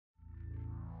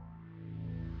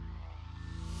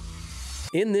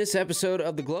In this episode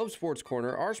of the Globe Sports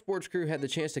Corner, our sports crew had the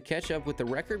chance to catch up with the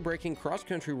record-breaking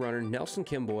cross-country runner Nelson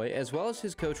Kemboi, as well as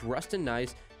his coach Rustin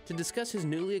Nice, to discuss his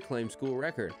newly acclaimed school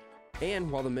record. And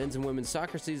while the men's and women's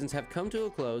soccer seasons have come to a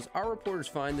close, our reporters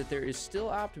find that there is still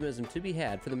optimism to be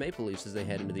had for the Maple Leafs as they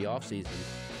head into the offseason.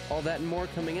 All that and more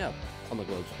coming up on the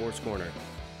Globe Sports Corner.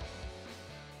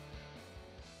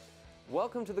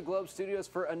 Welcome to the Globe Studios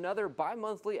for another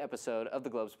bi-monthly episode of the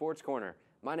Globe Sports Corner.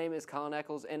 My name is Collin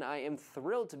Echols, and I am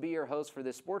thrilled to be your host for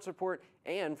this sports report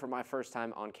and for my first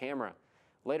time on camera.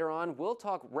 Later on, we'll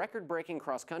talk record-breaking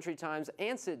cross-country times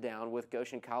and sit down with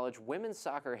Goshen College women's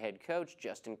soccer head coach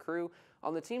Justin Crew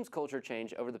on the team's culture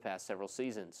change over the past several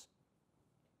seasons.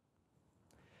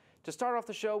 To start off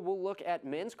the show, we'll look at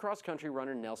men's cross-country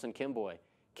runner Nelson Kemboi.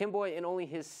 Kemboi, in only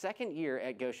his second year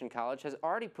at Goshen College, has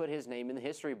already put his name in the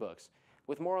history books.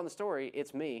 With more on the story,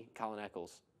 it's me, Collin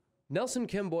Echols. Nelson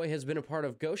Kemboi has been a part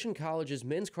of Goshen College's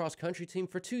men's cross-country team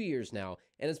for 2 years now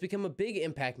and has become a big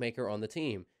impact maker on the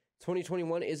team.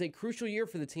 2021 is a crucial year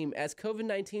for the team as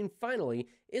COVID-19 finally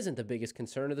isn't the biggest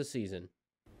concern of the season.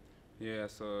 Yeah,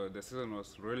 so the season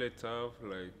was really tough.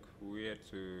 Like, we had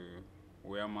to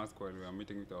wear masks while we were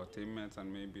meeting with our teammates,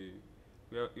 and maybe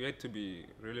we had to be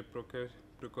really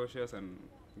precautious and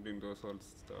doing those all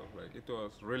stuff. Like, it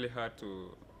was really hard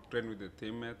to train with the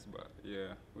teammates, but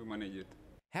yeah, we managed it.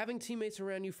 Having teammates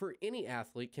around you for any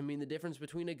athlete can mean the difference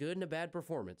between a good and a bad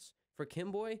performance. For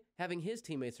Kemboi, having his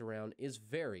teammates around is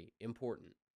very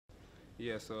important.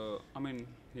 Yeah, so,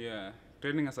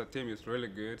 training as a team is really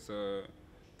good. So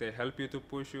they help you to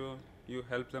push you, you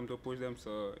help them to push them.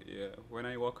 So yeah, when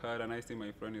I work hard and I see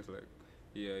my friend, it's like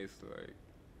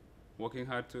working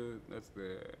hard too. That's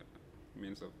the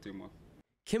means of teamwork.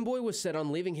 Kemboi was set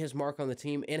on leaving his mark on the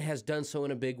team and has done so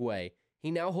in a big way. He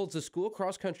now holds the school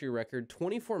cross-country record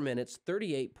 24 minutes,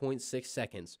 38.6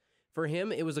 seconds. For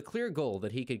him, it was a clear goal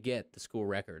that he could get the school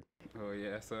record. Oh,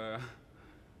 yeah. So,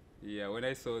 yeah, when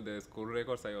I saw the school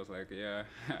records, I was like, yeah,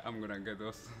 I'm going to get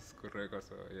those school records.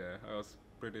 So, yeah, I was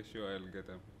pretty sure I'll get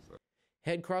them. So.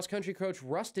 Head cross-country coach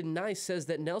Rustin Nice says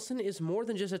that Nelson is more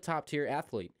than just a top-tier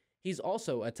athlete. He's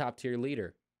also a top-tier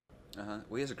leader. Well,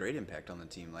 he has a great impact on the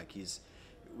team. Like,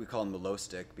 we call him the low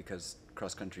stick because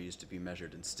cross-country used to be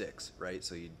measured in sticks, right?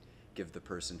 So you'd give the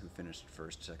person who finished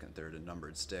first, second, third a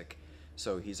numbered stick.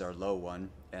 So he's our low one,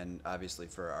 and obviously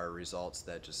for our results,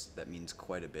 that means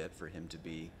quite a bit for him to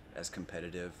be as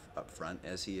competitive up front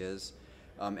as he is.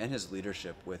 And his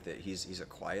leadership with it, he's a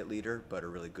quiet leader, but a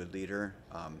really good leader.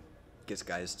 Gets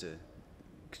guys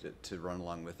to run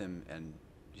along with him, and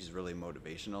he's really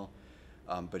motivational.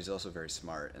 But he's also very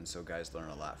smart, and so guys learn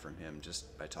a lot from him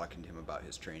just by talking to him about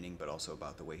his training, but also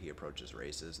about the way he approaches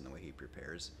races and the way he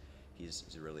prepares. He's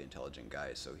a really intelligent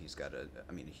guy, so he's got a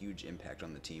huge impact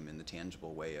on the team in the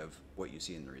tangible way of what you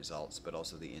see in the results, but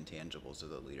also the intangibles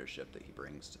of the leadership that he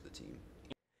brings to the team.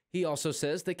 He also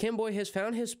says that Kemboi has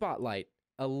found his spotlight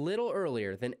a little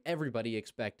earlier than everybody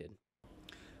expected.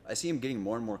 I see him getting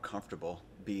more and more comfortable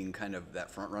being kind of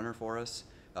that front runner for us.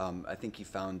 I think he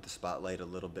found the spotlight a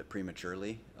little bit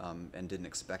prematurely and didn't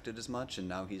expect it as much, and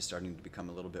now he's starting to become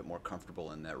a little bit more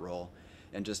comfortable in that role.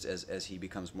 And just as he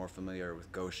becomes more familiar with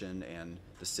Goshen and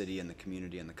the city and the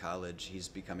community and the college, he's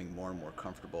becoming more and more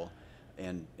comfortable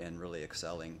and really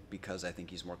excelling because I think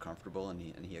he's more comfortable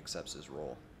and he accepts his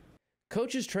role.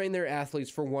 Coaches train their athletes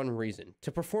for one reason,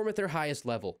 to perform at their highest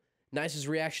level. Nice's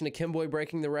reaction to Kemboi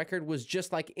breaking the record was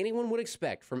just like anyone would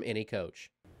expect from any coach.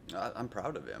 I'm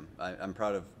proud of him. I'm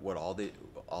proud of what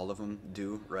all of them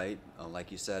do, right? Like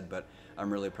you said, but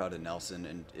I'm really proud of Nelson,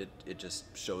 and it just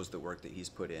shows the work that he's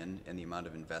put in and the amount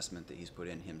of investment that he's put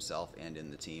in himself and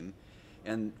in the team.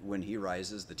 And when he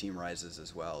rises, the team rises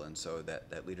as well. And so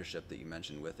that leadership that you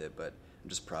mentioned with it, but I'm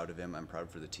just proud of him. I'm proud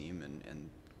for the team and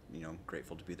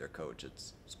grateful to be their coach.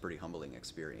 It's a pretty humbling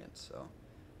experience. So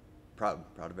proud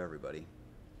of everybody.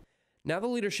 Now the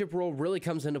leadership role really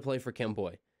comes into play for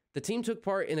Kemboi. The team took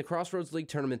part in the Crossroads League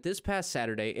tournament this past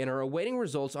Saturday and are awaiting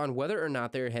results on whether or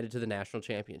not they are headed to the national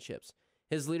championships.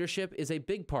 His leadership is a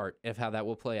big part of how that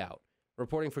will play out.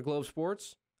 Reporting for Globe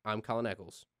Sports, I'm Collin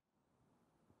Echols.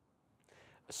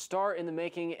 A star in the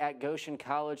making at Goshen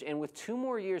College, and with 2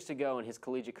 more years to go in his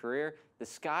collegiate career, the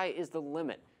sky is the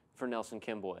limit for Nelson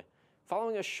Kemboi.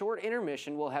 Following a short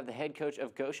intermission, we'll have the head coach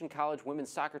of Goshen College women's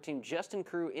soccer team, Justin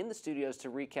Crew, in the studios to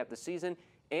recap the season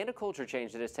and a culture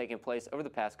change that has taken place over the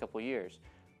past couple years.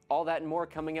 All that and more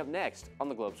coming up next on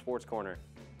the Globe Sports Corner.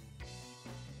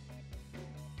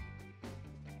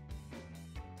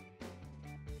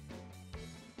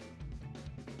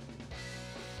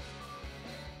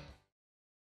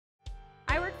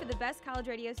 I work for the best college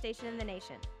radio station in the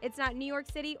nation. It's not New York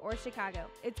City or Chicago,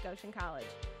 it's Goshen College.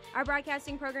 Our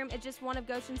broadcasting program is just one of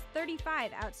Goshen's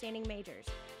 35 outstanding majors.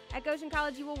 At Goshen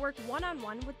College, you will work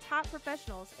one-on-one with top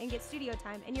professionals and get studio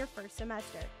time in your first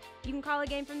semester. You can call a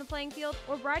game from the playing field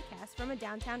or broadcast from a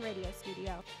downtown radio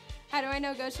studio. How do I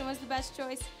know Goshen was the best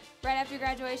choice? Right after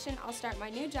graduation, I'll start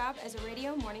my new job as a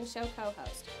radio morning show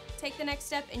co-host. Take the next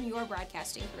step in your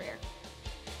broadcasting career.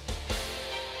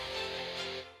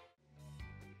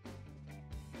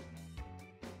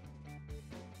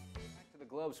 Back to the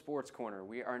Globe Sports Corner.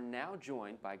 We are now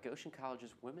joined by Goshen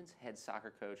College's women's head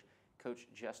soccer coach, Coach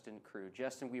Justin Crew.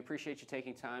 Justin, we appreciate you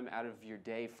taking time out of your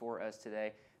day for us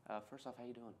today. First off, how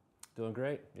you doing? Doing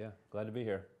great. Yeah, glad to be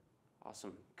here.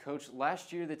 Awesome. Coach,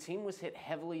 last year the team was hit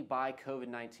heavily by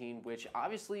COVID-19, which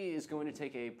obviously is going to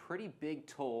take a pretty big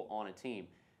toll on a team.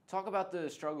 Talk about the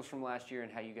struggles from last year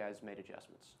and how you guys made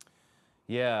adjustments.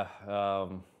 Yeah,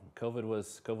 COVID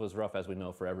was rough, as we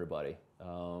know, for everybody.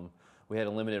 We had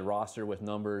a limited roster with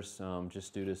numbers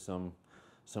just due to some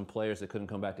players that couldn't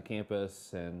come back to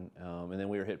campus, and then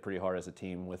we were hit pretty hard as a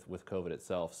team with COVID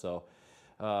itself. So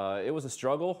it was a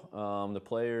struggle. The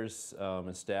players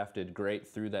and staff did great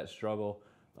through that struggle,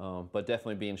 but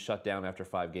definitely being shut down after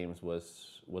 5 games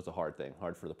was a hard thing,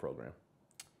 hard for the program.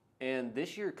 And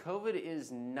this year, COVID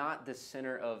is not the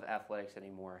center of athletics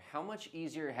anymore. How much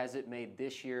easier has it made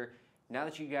this year now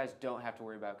that you guys don't have to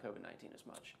worry about COVID-19 as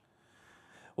much?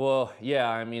 Well, yeah,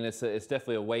 I mean, it's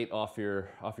definitely a weight off your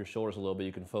shoulders a little bit.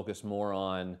 You can focus more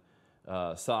on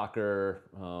soccer,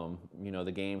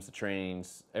 the games, the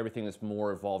trainings, everything that's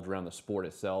more evolved around the sport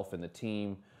itself and the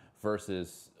team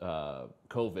versus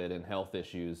COVID and health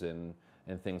issues and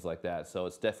things like that. So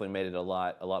it's definitely made it a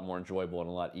lot more enjoyable and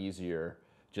a lot easier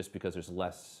just because there's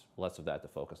less of that to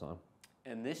focus on.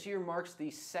 And this year marks the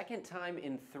second time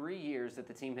in 3 years that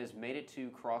the team has made it to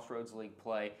Crossroads League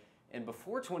play. And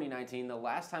before 2019, the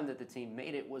last time that the team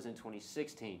made it was in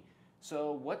 2016.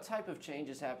 So what type of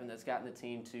changes happened that's gotten the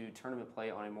team to tournament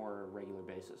play on a more regular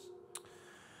basis?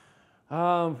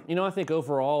 I think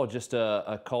overall just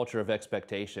a culture of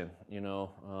expectation,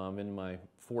 in my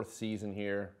 4th season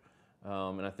here.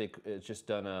 And I think it's just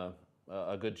done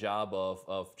a good job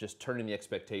of just turning the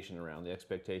expectation around. The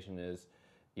expectation is,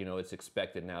 it's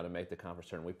expected now to make the conference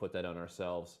tournament. We put that on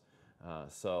ourselves.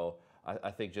 So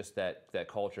I think just that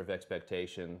culture of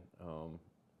expectation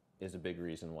is a big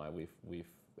reason why we've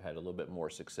had a little bit more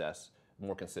success,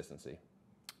 more consistency.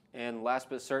 And last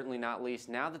but certainly not least,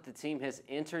 now that the team has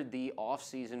entered the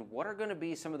off-season, what are going to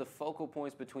be some of the focal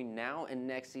points between now and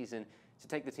next season to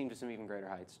take the team to some even greater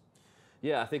heights?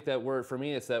 Yeah, I think that word, for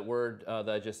me, it's that word that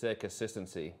I just said,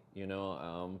 consistency.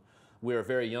 We're a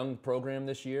very young program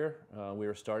this year. We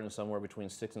were starting somewhere between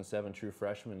 6 and 7 true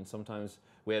freshmen, and sometimes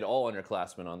we had all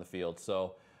underclassmen on the field.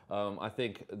 So I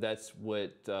think that's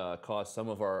what caused some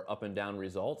of our up and down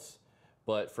results.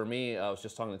 But for me, I was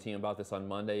just talking to the team about this on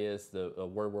Monday, is the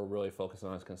word we're really focusing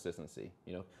on is consistency.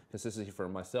 Consistency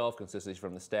from myself, consistency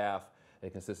from the staff,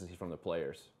 and consistency from the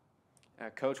players.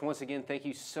 Coach, once again, thank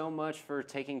you so much for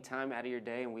taking time out of your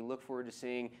day, and we look forward to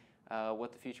seeing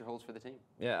what the future holds for the team.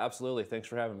 Yeah, absolutely. Thanks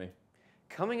for having me.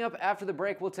 Coming up after the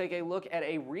break, we'll take a look at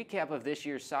a recap of this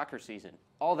year's soccer season.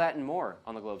 All that and more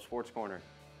on the Globe Sports Corner.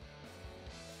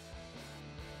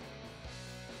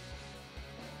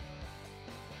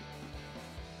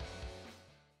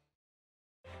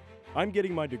 I'm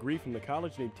getting my degree from the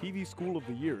college named TV School of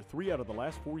the Year 3 out of the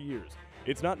last 4 years.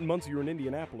 It's not in Muncie or in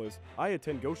Indianapolis. I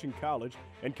attend Goshen College,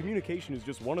 and communication is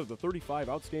just one of the 35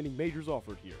 outstanding majors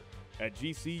offered here. At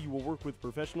GC, you will work with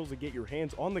professionals and get your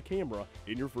hands on the camera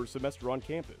in your first semester on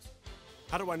campus.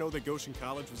 How do I know that Goshen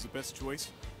College was the best choice?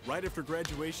 Right after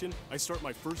graduation, I start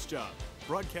my first job,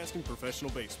 broadcasting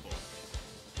professional baseball.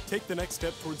 Take the next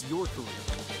step towards your career.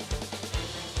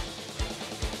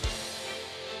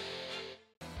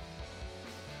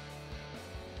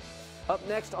 Up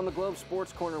next on the Globe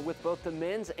Sports Corner, with both the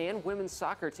men's and women's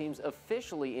soccer teams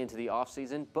officially into the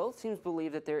offseason, both teams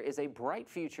believe that there is a bright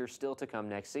future still to come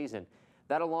next season.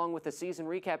 That, along with the season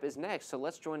recap, is next, so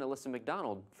let's join Alyssa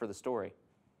McDonald for the story.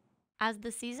 As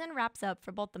the season wraps up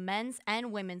for both the men's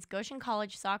and women's Goshen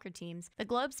College soccer teams, the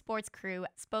Globe Sports crew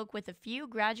spoke with a few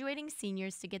graduating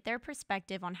seniors to get their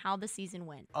perspective on how the season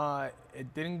went.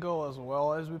 It didn't go as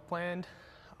well as we planned.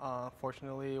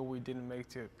 Fortunately, we didn't make it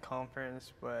to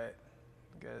conference, but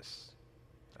I guess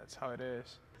that's how it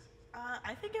is.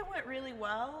 I think it went really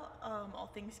well, all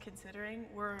things considering.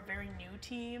 We're a very new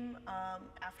team.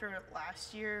 After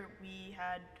last year, we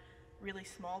had a really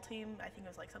small team. I think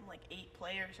it was something like 8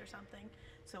 players or something.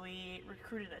 So we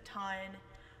recruited a ton.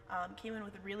 came in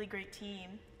with a really great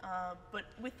team. But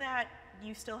with that,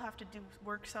 you still have to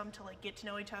work some to like get to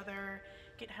know each other,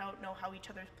 know how each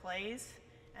other plays,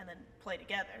 and then play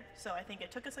together. So I think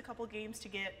it took us a couple games to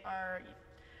get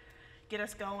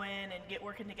us going and get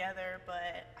working together, but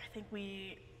I think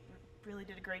we really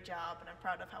did a great job, and I'm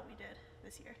proud of how we did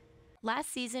this year.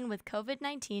 Last season, with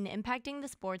COVID-19 impacting the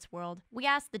sports world, we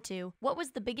asked the two, what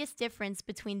was the biggest difference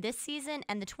between this season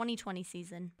and the 2020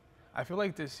 season? I feel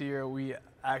like this year we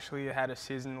actually had a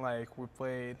season like we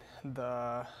played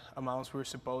the amounts we were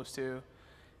supposed to,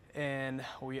 and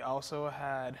we also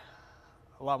had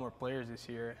a lot more players this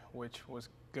year, which was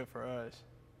good for us.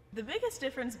 The biggest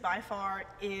difference by far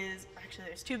is, actually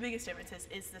there's two biggest differences,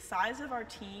 is the size of our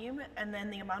team and then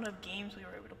the amount of games we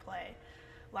were able to play.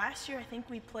 Last year I think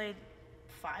we played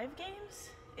 5 games,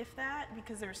 if that,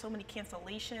 because there were so many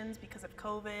cancellations because of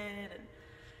COVID,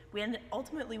 and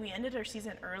ultimately we ended our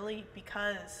season early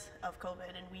because of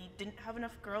COVID, and we didn't have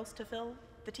enough girls to fill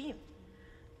the team.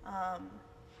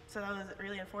 So that was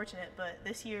really unfortunate, but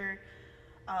this year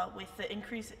with the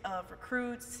increase of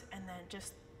recruits and then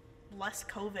just less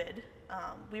COVID,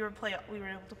 we were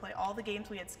able to play all the games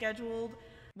we had scheduled.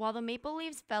 While the Maple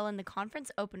Leafs fell in the conference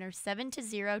opener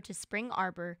 7-0 to Spring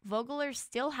Arbor, Vogelers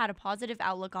still had a positive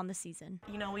outlook on the season.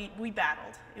 You know, we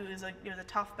battled. It was a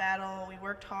tough battle. We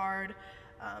worked hard.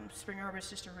 Spring Arbor is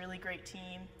just a really great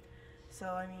team. So,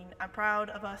 I mean, I'm proud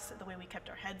of us, the way we kept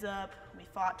our heads up. We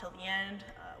fought till the end.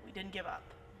 We didn't give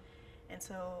up. And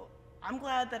so I'm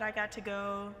glad that I got to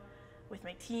go with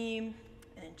my team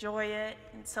and enjoy it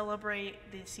and celebrate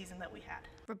the season that we had.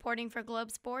 Reporting for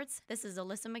Globe Sports, this is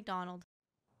Alyssa McDonald.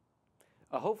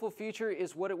 A hopeful future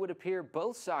is what it would appear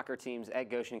both soccer teams at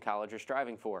Goshen College are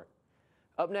striving for.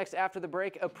 Up next after the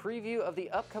break, a preview of the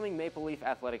upcoming Maple Leaf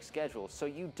athletic schedule, so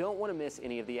you don't want to miss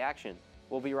any of the action.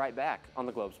 We'll be right back on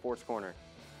the Globe Sports Corner.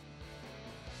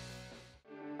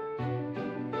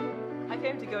 I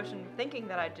came to Goshen thinking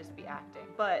that I'd just be acting,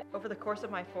 but over the course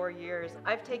of my 4 years,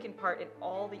 I've taken part in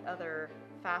all the other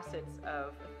facets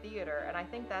of theater, and I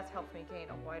think that's helped me gain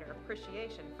a wider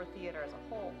appreciation for theater as a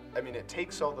whole. I mean, it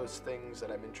takes all those things that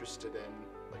I'm interested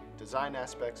in, like design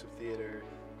aspects of theater,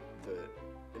 the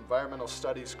environmental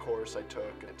studies course I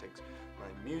took, and it takes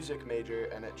my music major,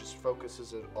 and it just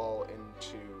focuses it all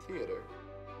into theater.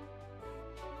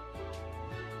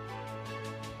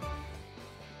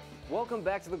 Welcome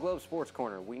back to the Globe Sports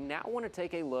Corner. We now want to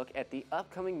take a look at the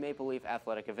upcoming Maple Leaf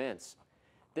athletic events.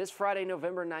 This Friday,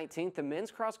 November 19th, the men's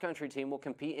cross-country team will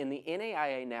compete in the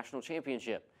NAIA National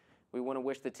Championship. We want to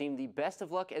wish the team the best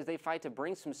of luck as they fight to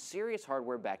bring some serious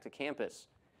hardware back to campus.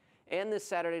 And this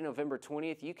Saturday, November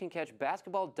 20th, you can catch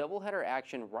basketball doubleheader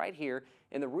action right here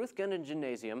in the Ruth Gundon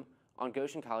Gymnasium on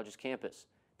Goshen College's campus.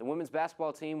 The women's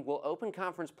basketball team will open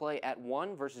conference play at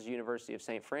 1 versus University of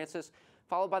St. Francis,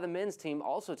 followed by the men's team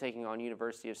also taking on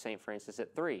University of St. Francis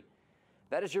at 3.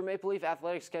 That is your Maple Leaf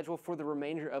athletic schedule for the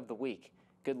remainder of the week.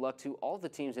 Good luck to all the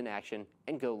teams in action,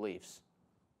 and go Leafs.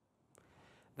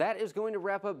 That is going to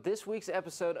wrap up this week's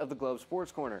episode of the Globe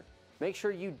Sports Corner. Make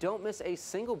sure you don't miss a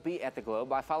single beat at the Globe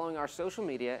by following our social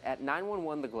media at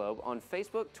 911 The Globe on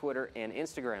Facebook, Twitter, and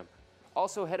Instagram.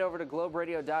 Also, head over to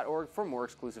globeradio.org for more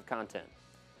exclusive content.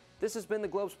 This has been the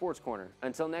Globe Sports Corner.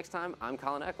 Until next time, I'm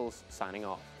Collin Echols, signing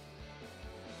off.